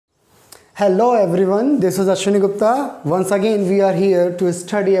Hello everyone, this is Ashwini Gupta. Once again we are here to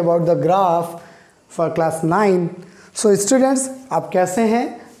study about the graph for class 9. So students, आप कैसे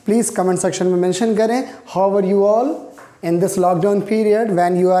हैं? Please comment section में mention करें. How are you all in this lockdown period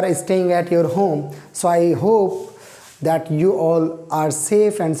when you are staying at your home? So I hope that you all are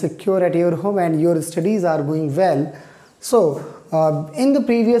safe and secure at your home and your studies are going well. So in the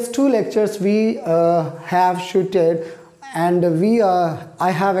previous two lectures we have shooted and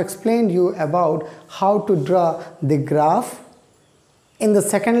I have explained you about how to draw the graph. In the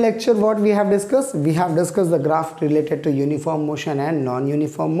second lecture, what we have discussed the graph related to uniform motion and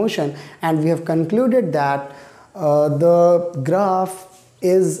non-uniform motion, and we have concluded that the graph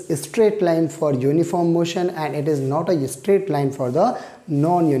is a straight line for uniform motion and it is not a straight line for the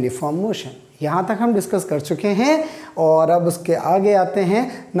non-uniform motion. यहाँ तक हम discuss कर चुके हैं और अब उसके आगे आते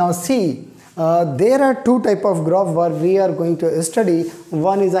हैं. Now see, there are two type of graph where we are going to study.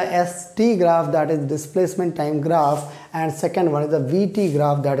 One is a ST graph, that is displacement time graph, and second one is a VT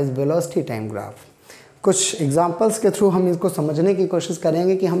graph, that is velocity time graph. कुछ examples के through हम इसको समझने की कोशिश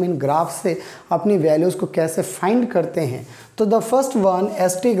करेंगे कि हम इन ग्राफ से अपनी वैल्यूज़ को कैसे फाइंड करते हैं. तो the first one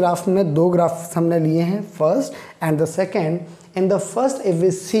ST graph में दो ग्राफ्स हमने लिए हैं, first and the second. In the first if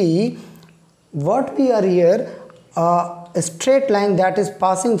we C what we are here, a straight line that is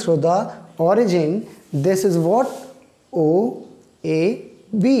passing through the origin. This is what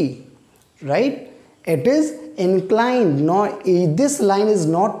OAB, right? It is inclined. This line is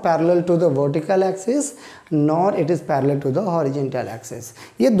not parallel to the vertical axis nor it is parallel to the horizontal axis.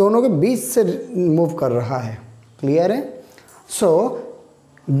 ये दोनों के बीच से move कर रहा है. Clear है? So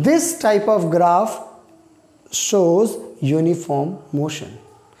this type of graph shows uniform motion.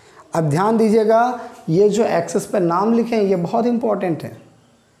 अब ध्यान दीजिएगा, ये जो एक्सेस पे नाम लिखे हैं ये बहुत इंपॉर्टेंट है,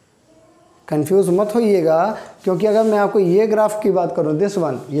 कंफ्यूज मत होइएगा, क्योंकि अगर मैं आपको ये ग्राफ की बात करूं, दिस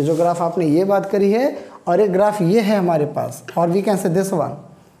वन, ये जो ग्राफ आपने ये बात करी है और एक ग्राफ ये है हमारे पास, और we can say this one,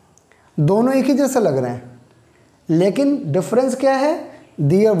 दोनों एक ही जैसे लग रहे हैं, लेकिन डिफरेंस क्या है?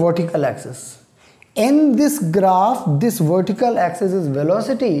 दियर vertical axis. In this graph this vertical axis is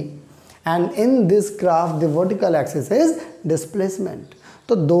velocity and in this graph the vertical axis is displacement.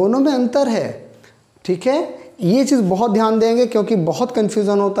 तो दोनों में अंतर है. ठीक है, ये चीज़ बहुत ध्यान देंगे क्योंकि बहुत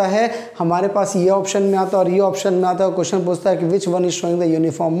कन्फ्यूज़न होता है. हमारे पास ये ऑप्शन में आता है और ये ऑप्शन में आता है, क्वेश्चन पूछता है कि which one is showing the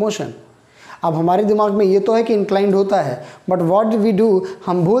uniform motion. अब हमारे दिमाग में ये तो है कि इंक्लाइंड होता है, बट व्हाट वी डू,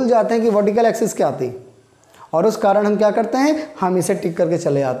 हम भूल जाते हैं कि वर्टिकल एक्सिस क्या आती, और उस कारण हम क्या करते हैं, हम इसे टिक करके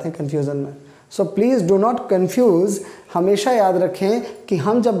चले जाते हैं कन्फ्यूज़न में. So please do not confuse. हमेशा याद रखें कि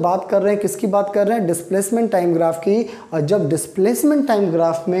हम जब बात कर रहे हैं, किसकी बात कर रहे हैं? डिस्प्लेसमेंट टाइम ग्राफ की. और जब डिस्प्लेसमेंट टाइम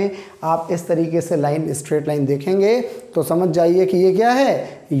ग्राफ में आप इस तरीके से लाइन, स्ट्रेट लाइन देखेंगे तो समझ जाइए कि ये क्या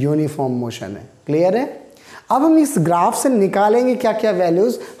है? यूनिफॉर्म मोशन है. क्लियर है? अब हम इस ग्राफ से निकालेंगे क्या क्या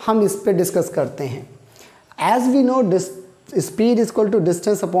वैल्यूज़, हम इस पर डिस्कस करते हैं. As we know speed is equal to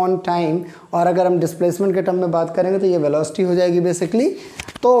distance upon time, और अगर हम डिस्प्लेसमेंट के टर्म में बात करेंगे तो ये वेलोसिटी हो जाएगी बेसिकली.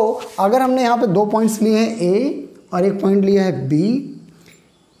 तो अगर हमने यहाँ पे दो पॉइंट्स लिए हैं, ए और एक पॉइंट लिया है बी.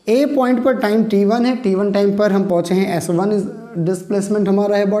 ए पॉइंट पर टाइम t1 है, t1 टाइम पर हम पहुँचे हैं s1 इज डिस्प्लेसमेंट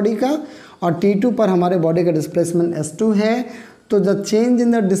हमारा है बॉडी का, और t2 पर हमारे बॉडी का डिस्प्लेसमेंट s2 है. तो the change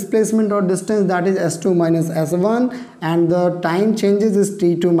in the displacement और distance that is s2 minus s1 and the time changes is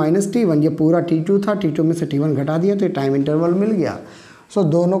t2 minus t1. ये पूरा t2 था, t2 में से t1 घटा दिया तो ये टाइम इंटरवल मिल गया. सो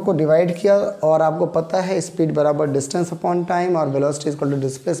दोनों को डिवाइड किया और आपको पता है स्पीड बराबर डिस्टेंस अपॉन टाइम और velocity is equal to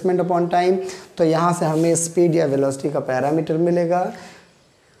displacement upon time. तो यहाँ से हमें स्पीड या वेलोसिटी का पैरामीटर मिलेगा.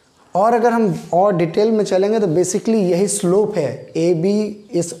 और अगर हम और डिटेल में चलेंगे तो बेसिकली यही स्लोप है. ए बी,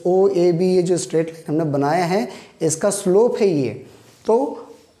 इस ओ ए बी, ये जो स्ट्रेट लाइन हमने बनाया है इसका स्लोप है ये. तो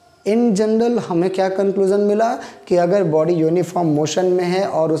इन जनरल हमें क्या कंक्लूजन मिला कि अगर बॉडी यूनिफॉर्म मोशन में है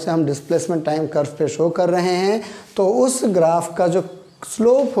और उसे हम डिस्प्लेसमेंट टाइम कर्व पे शो कर रहे हैं तो उस ग्राफ का जो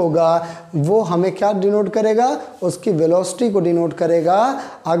स्लोप होगा वो हमें क्या डिनोट करेगा? उसकी वेलोसिटी को डिनोट करेगा,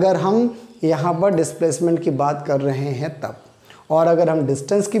 अगर हम यहाँ पर डिस्प्लेसमेंट की बात कर रहे हैं तब. और अगर हम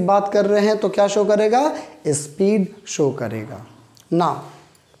डिस्टेंस की बात कर रहे हैं तो क्या शो करेगा? स्पीड शो करेगा. ना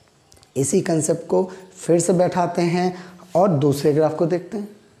इसी कंसेप्ट को फिर से बैठाते हैं और दूसरे ग्राफ को देखते हैं.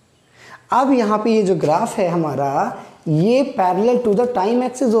 अब यहाँ पे ये जो ग्राफ है हमारा, ये parallel to the time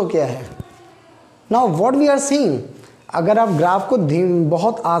axis हो गया है. Now what we are seeing, अगर आप ग्राफ को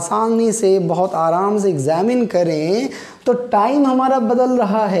बहुत आसानी से, बहुत आराम से एग्जामिन करें तो टाइम हमारा बदल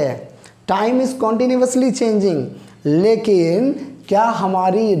रहा है, टाइम इज़ कॉन्टिन्यूसली चेंजिंग. लेकिन क्या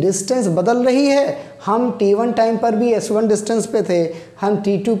हमारी डिस्टेंस बदल रही है? हम t1 टाइम पर भी s1 डिस्टेंस पे थे, हम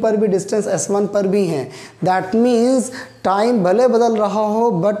t2 पर भी डिस्टेंस s1 पर भी हैं। दैट मीन्स टाइम भले बदल रहा हो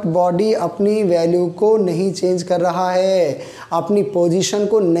बट बॉडी अपनी वैल्यू को नहीं चेंज कर रहा है, अपनी पोजीशन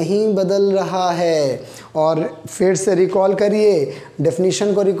को नहीं बदल रहा है। और फिर से रिकॉल करिए,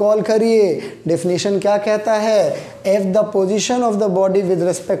 डेफिनेशन को रिकॉल करिए। डेफिनेशन क्या कहता है? If the position of the body with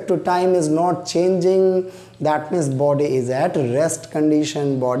respect to time is not changing, that means body is at rest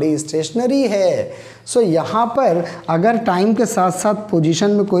condition, body stationery है। सो यहाँ पर अगर टाइम के साथ साथ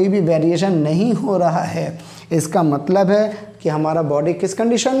पोजीशन में कोई भी वेरिएशन नहीं हो रहा है, इसका मतलब है कि हमारा बॉडी किस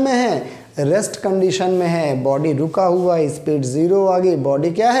कंडीशन में है? रेस्ट कंडीशन में है। बॉडी रुका हुआ है, स्पीड 0 आ गई,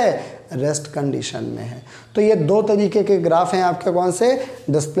 बॉडी क्या है? रेस्ट कंडीशन में है। तो ये दो तरीके के ग्राफ हैं आपके, कौन से?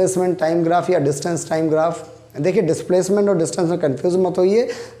 डिस्प्लेसमेंट टाइम ग्राफ या डिस्टेंस टाइम ग्राफ। देखिए डिस्प्लेसमेंट और डिस्टेंस में कंफ्यूज मत होइए।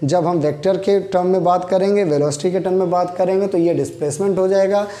 जब हम वेक्टर के टर्म में बात करेंगे, वेलोसिटी के टर्म में बात करेंगे तो ये डिस्प्लेसमेंट हो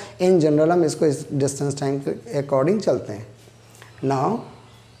जाएगा। इन जनरल हम इसको इस डिस्टेंस टाइम के अकॉर्डिंग चलते हैं। Now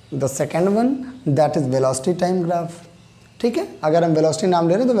the second one that is velocity time graph. ठीक है, अगर हम वेलोसिटी नाम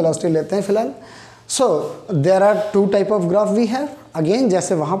ले रहे हैं तो वेलोसिटी लेते हैं फिलहाल। So there are 2 type of graph we have. Again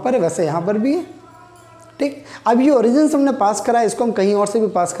जैसे वहाँ पर है वैसे यहाँ पर भी है। ठीक, अब ये ओरिजिन हमने पास करा है, इसको हम कहीं और से भी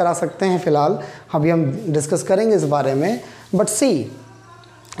पास करा सकते हैं। फिलहाल अभी हम डिस्कस करेंगे इस बारे में। But C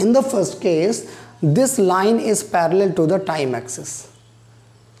in the first case this line is parallel to the time axis.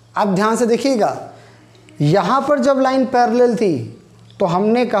 अब ध्यान से देखिएगा, यहाँ पर जब लाइन पैरेलल थी तो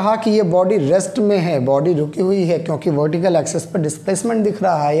हमने कहा कि ये बॉडी रेस्ट में है, बॉडी रुकी हुई है क्योंकि वर्टिकल एक्सिस पर डिस्प्लेसमेंट दिख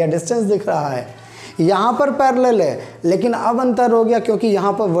रहा है या डिस्टेंस दिख रहा है। यहाँ पर पैरेलल है, लेकिन अब अंतर हो गया क्योंकि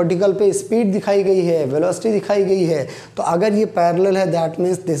यहाँ पर वर्टिकल पे स्पीड दिखाई गई है, वेलोसिटी दिखाई गई है। तो अगर ये पैरेलल है that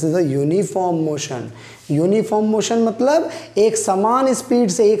means this is a uniform motion. Uniform motion मतलब एक समान स्पीड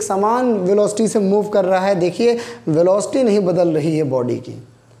से, एक समान वेलोसिटी से मूव कर रहा है। देखिए वेलोसिटी नहीं बदल रही है बॉडी की।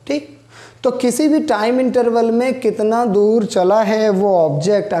 ठीक, तो किसी भी टाइम इंटरवल में कितना दूर चला है वो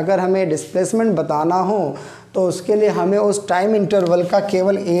ऑब्जेक्ट, अगर हमें डिस्प्लेसमेंट बताना हो तो उसके लिए हमें उस टाइम इंटरवल का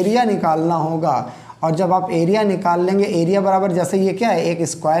केवल एरिया निकालना होगा। और जब आप एरिया निकाल लेंगे, एरिया बराबर जैसे ये क्या है, एक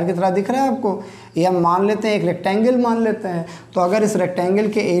स्क्वायर की तरह दिख रहा है आपको, ये हम मान लेते हैं एक रेक्टेंगल मान लेते हैं। तो अगर इस रेक्टेंगल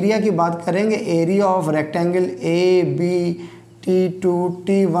के एरिया की बात करेंगे, area of rectangle AB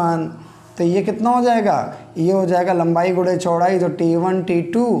T2T1, तो ये कितना हो जाएगा? ये हो जाएगा लंबाई गुणे चौड़ाई, तो T1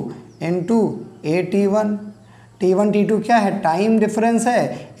 T2 into AT1। T1 T2 क्या है? टाइम डिफरेंस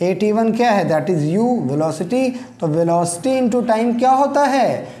है। AT1 क्या है? That is u, velocity. तो वेलोसिटी इंटू टाइम क्या होता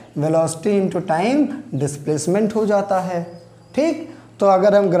है? वेलोसिटी इंटू टाइम डिस्प्लेसमेंट हो जाता है। ठीक, तो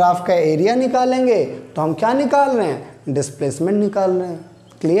अगर हम ग्राफ का एरिया निकालेंगे तो हम क्या निकाल रहे हैं? डिस्प्लेसमेंट निकाल रहे हैं।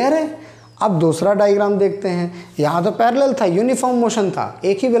 क्लियर है? अब दूसरा डायग्राम देखते हैं। यहाँ तो पैरेलल था, यूनिफॉर्म मोशन था,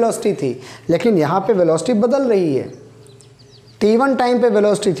 एक ही वेलोसिटी थी, लेकिन यहाँ पे वेलोसिटी बदल रही है। T1 टाइम पे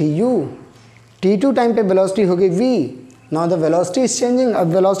वेलोसिटी थी u, T2 टाइम पे वेलोसिटी होगी v। Now the velocity is changing. अब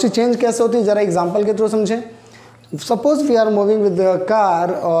वेलोसिटी चेंज कैसे होती है ज़रा एग्जांपल के थ्रू समझें। Suppose we are moving with car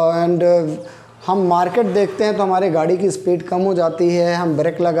and हम मार्केट देखते हैं तो हमारे गाड़ी की स्पीड कम हो जाती है, हम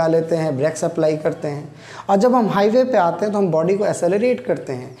ब्रेक लगा लेते हैं, ब्रेक्स अप्लाई करते हैं। और जब हम हाईवे पे आते हैं तो हम बॉडी को एक्सेलरेट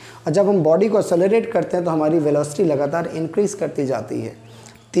करते हैं, और जब हम बॉडी को एक्सेलरेट करते हैं तो हमारी वेलोसिटी लगातार इंक्रीज़ करती जाती है।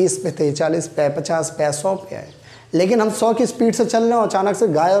 30 पे थे, 40 पे, 50 पे, 100 पे है। लेकिन हम 100 की स्पीड से चल रहे हैं, अचानक से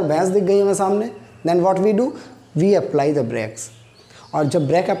गाय और भैंस दिख गई हमें सामने। Then what we do? We apply the breaks. और जब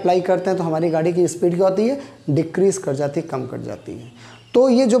ब्रेक अप्लाई करते हैं तो हमारी गाड़ी की स्पीड क्या होती है? डिक्रीज़ कर जाती है, कम कर जाती है। तो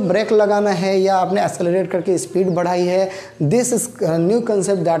ये जो ब्रेक लगाना है या आपने एक्सेलरेट करके स्पीड बढ़ाई है, this is new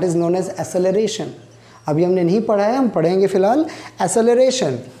concept that is known as acceleration. अभी हमने नहीं पढ़ा है, हम पढ़ेंगे फिलहाल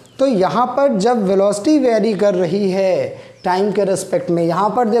एक्सेलरेशन। तो यहाँ पर जब वेलोसिटी वेरी कर रही है टाइम के रेस्पेक्ट में, यहाँ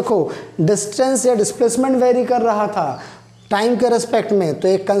पर देखो डिस्टेंस या डिस्प्लेसमेंट वेरी कर रहा था टाइम के रेस्पेक्ट में, तो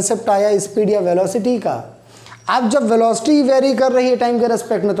एक कंसेप्ट आया स्पीड या वेलोसिटी का। अब जब वेलोसिटी वेरी कर रही है टाइम के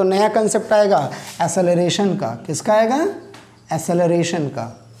रेस्पेक्ट में तो नया कंसेप्ट आएगा एक्सेलरेशन का। किसका आएगा? एक्सेलरेशन का।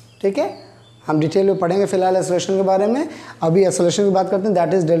 ठीक है, हम डिटेल में पढ़ेंगे फिलहाल एक्सेलरेशन के बारे में। अभी एक्सेलरेशन की बात करते हैं,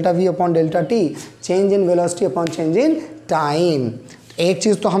 that is delta v upon delta t, change in velocity upon change in time. एक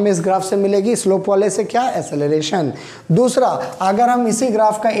चीज़ तो हमें इस ग्राफ से मिलेगी, स्लोप वाले से क्या? एक्सेलरेशन। दूसरा, अगर हम इसी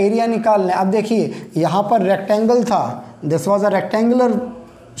ग्राफ का एरिया निकाल लें, अब देखिए यहाँ पर रेक्टेंगल था, this was a rectangular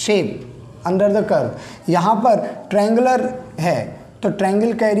shape under the curve. यहाँ पर ट्रायंगुलर है, तो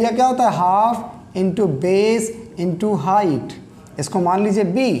ट्रायंगल का एरिया क्या होता है? Half into base into height. इसको मान लीजिए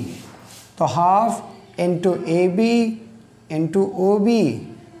b, तो half into AB into OB।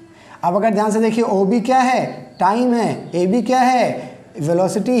 अब अगर ध्यान से देखिए OB क्या है? टाइम है, AB क्या है?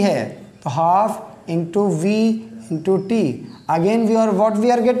 वेलोसिटी है। तो half into v into t। Again we are what we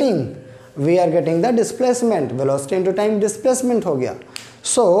are getting? We are getting the displacement, velocity into time displacement हो गया.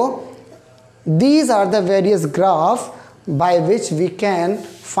 सो these are the various graph by which we can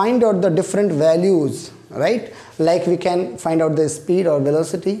find out the different values, right? Like we can find out the speed or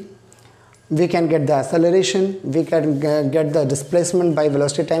velocity, we can get the acceleration, we can get the displacement by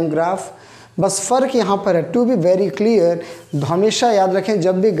velocity time graph. बस फ़र्क यहाँ पर है. To be very clear, हमेशा याद रखें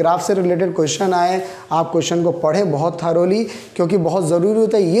जब भी ग्राफ से रिलेटेड क्वेश्चन आए आप क्वेश्चन को पढ़ें बहुत थारोली, क्योंकि बहुत ज़रूरी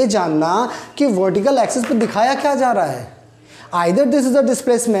होता है ये जानना कि वर्टिकल एक्सिस पर दिखाया क्या जा रहा है. Either this is a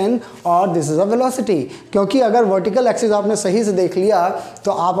displacement or this is a velocity. क्योंकि अगर वर्टिकल एक्सिस आपने सही से देख लिया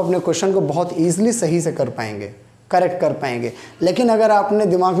तो आप अपने क्वेश्चन को बहुत ईजिली सही से कर पाएंगे, करेक्ट कर पाएंगे. लेकिन अगर आपने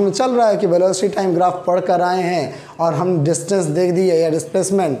दिमाग में चल रहा है कि वेलोसिटी टाइम ग्राफ पढ़ कर आए हैं और हम डिस्टेंस देख दिए या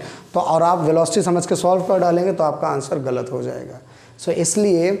डिस्प्लेसमेंट, तो और आप वेलोसिटी समझ के सॉल्व कर डालेंगे तो आपका आंसर गलत हो जाएगा. सो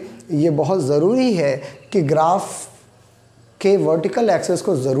इसलिए ये बहुत ज़रूरी है कि ग्राफ के वर्टिकल एक्सेस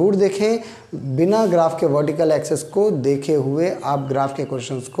को ज़रूर देखें. बिना ग्राफ के वर्टिकल एक्सेस को देखे हुए आप ग्राफ के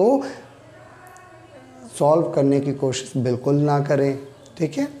क्वेश्चंस को सॉल्व करने की कोशिश बिल्कुल ना करें.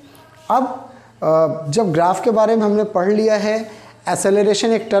 ठीक है. अब जब ग्राफ के बारे में हमने पढ़ लिया है,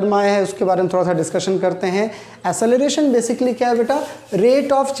 एसेलरेशन एक टर्म आया है, उसके बारे में थोड़ा सा डिस्कशन करते हैं. एसेलरेशन बेसिकली क्या है बेटा?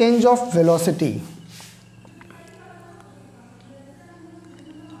 Rate of change of velocity.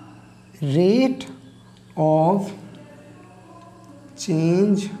 Rate of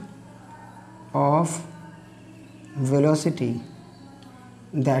change of velocity,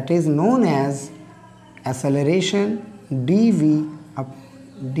 that is known as acceleration dv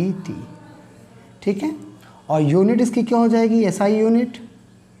upon dt. ठीक है. और यूनिट इसकी क्या हो जाएगी? SI unit,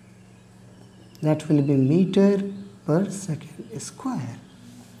 that will be metre पर सेकेंड स्क्वायर.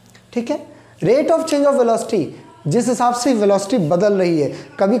 ठीक है. Rate of change of velocity, जिस हिसाब से वेलोसिटी बदल रही है.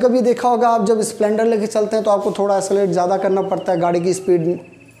 कभी कभी देखा होगा आप जब स्प्लेंडर लेके चलते हैं तो आपको थोड़ा एक्सेलरेट ज़्यादा करना पड़ता है गाड़ी की स्पीड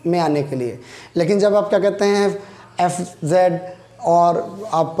में आने के लिए. लेकिन जब आप क्या कहते हैं FZ और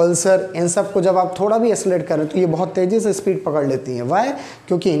आप पल्सर, इन सब को जब आप थोड़ा भी एक्सेलरेट करें तो ये बहुत तेज़ी से स्पीड पकड़ लेती हैं. वाई?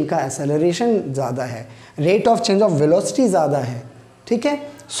 क्योंकि इनका एक्सेलरेशन ज़्यादा है, rate of change of velocity ज़्यादा है. ठीक है.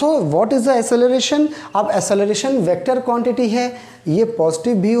 So what is the acceleration? अब एक्सेलरेशन वेक्टर क्वांटिटी है, ये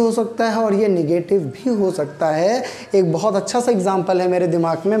पॉजिटिव भी हो सकता है और ये निगेटिव भी हो सकता है. एक बहुत अच्छा सा एग्जांपल है मेरे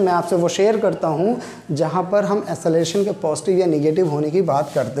दिमाग में, मैं आपसे वो शेयर करता हूँ जहाँ पर हम एक्सेलरेशन के पॉजिटिव या निगेटिव होने की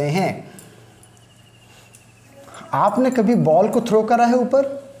बात करते हैं. आपने कभी बॉल को थ्रो करा है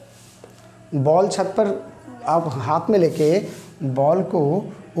ऊपर? बॉल छत पर आप हाथ में लेके बॉल को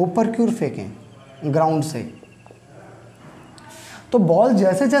ऊपर क्यों फेंकें ग्राउंड से? तो बॉल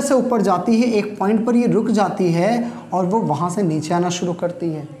जैसे जैसे ऊपर जाती है एक पॉइंट पर ये रुक जाती है और वो वहाँ से नीचे आना शुरू करती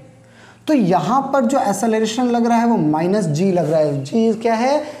है. तो यहाँ पर जो एक्सेलरेशन लग रहा है वो -g लग रहा है. g क्या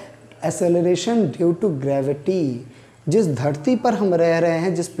है? Acceleration due to gravity. जिस धरती पर हम रह रहे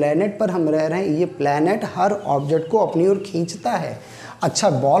हैं, जिस प्लेनेट पर हम रह रहे हैं, ये प्लेनेट हर ऑब्जेक्ट को अपनी ओर खींचता है. अच्छा,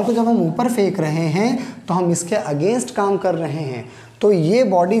 बॉल को जब हम ऊपर फेंक रहे हैं तो हम इसके अगेंस्ट काम कर रहे हैं. तो ये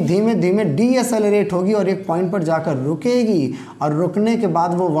बॉडी धीमे धीमे डीएसेलरेट होगी और एक पॉइंट पर जाकर रुकेगी और रुकने के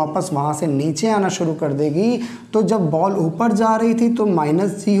बाद वो वापस वहाँ से नीचे आना शुरू कर देगी. तो जब बॉल ऊपर जा रही थी तो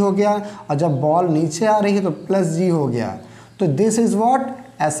 -g हो गया और जब बॉल नीचे आ रही है तो +g हो गया. तो दिस इज़ व्हाट?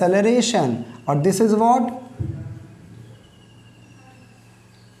 एक्सेलरेशन. और दिस इज़ व्हाट?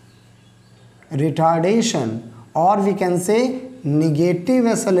 रिटार्डेशन, और we can say negative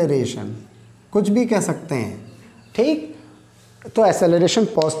acceleration, कुछ भी कह सकते हैं. ठीक. तो एक्सेलरेशन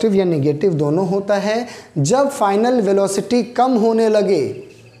पॉजिटिव या नेगेटिव दोनों होता है. जब फाइनल वेलोसिटी कम होने लगे,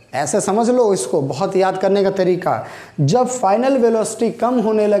 ऐसे समझ लो इसको, बहुत याद करने का तरीका. जब फाइनल वेलोसिटी कम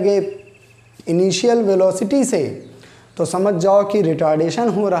होने लगे इनिशियल वेलोसिटी से तो समझ जाओ कि रिटार्डेशन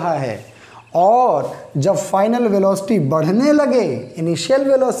हो रहा है. और जब फाइनल वेलोसिटी बढ़ने लगे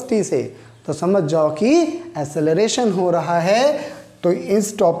इनिशियल वेलोसिटी से तो समझ जाओ कि एक्सेलरेशन हो रहा है. तो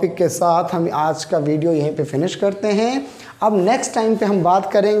इस टॉपिक के साथ हम आज का वीडियो यहीं पे फिनिश करते हैं. अब नेक्स्ट टाइम पे हम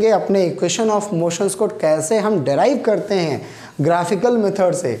बात करेंगे अपने इक्वेशन ऑफ मोशंस को कैसे हम डेराइव करते हैं ग्राफिकल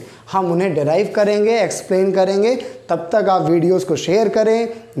मेथड से. हम उन्हें डेराइव करेंगे, एक्सप्लेन करेंगे. तब तक आप वीडियोस को शेयर करें,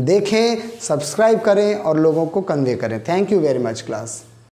 देखें, सब्सक्राइब करें और लोगों को कन्वे करें. Thank you very much class.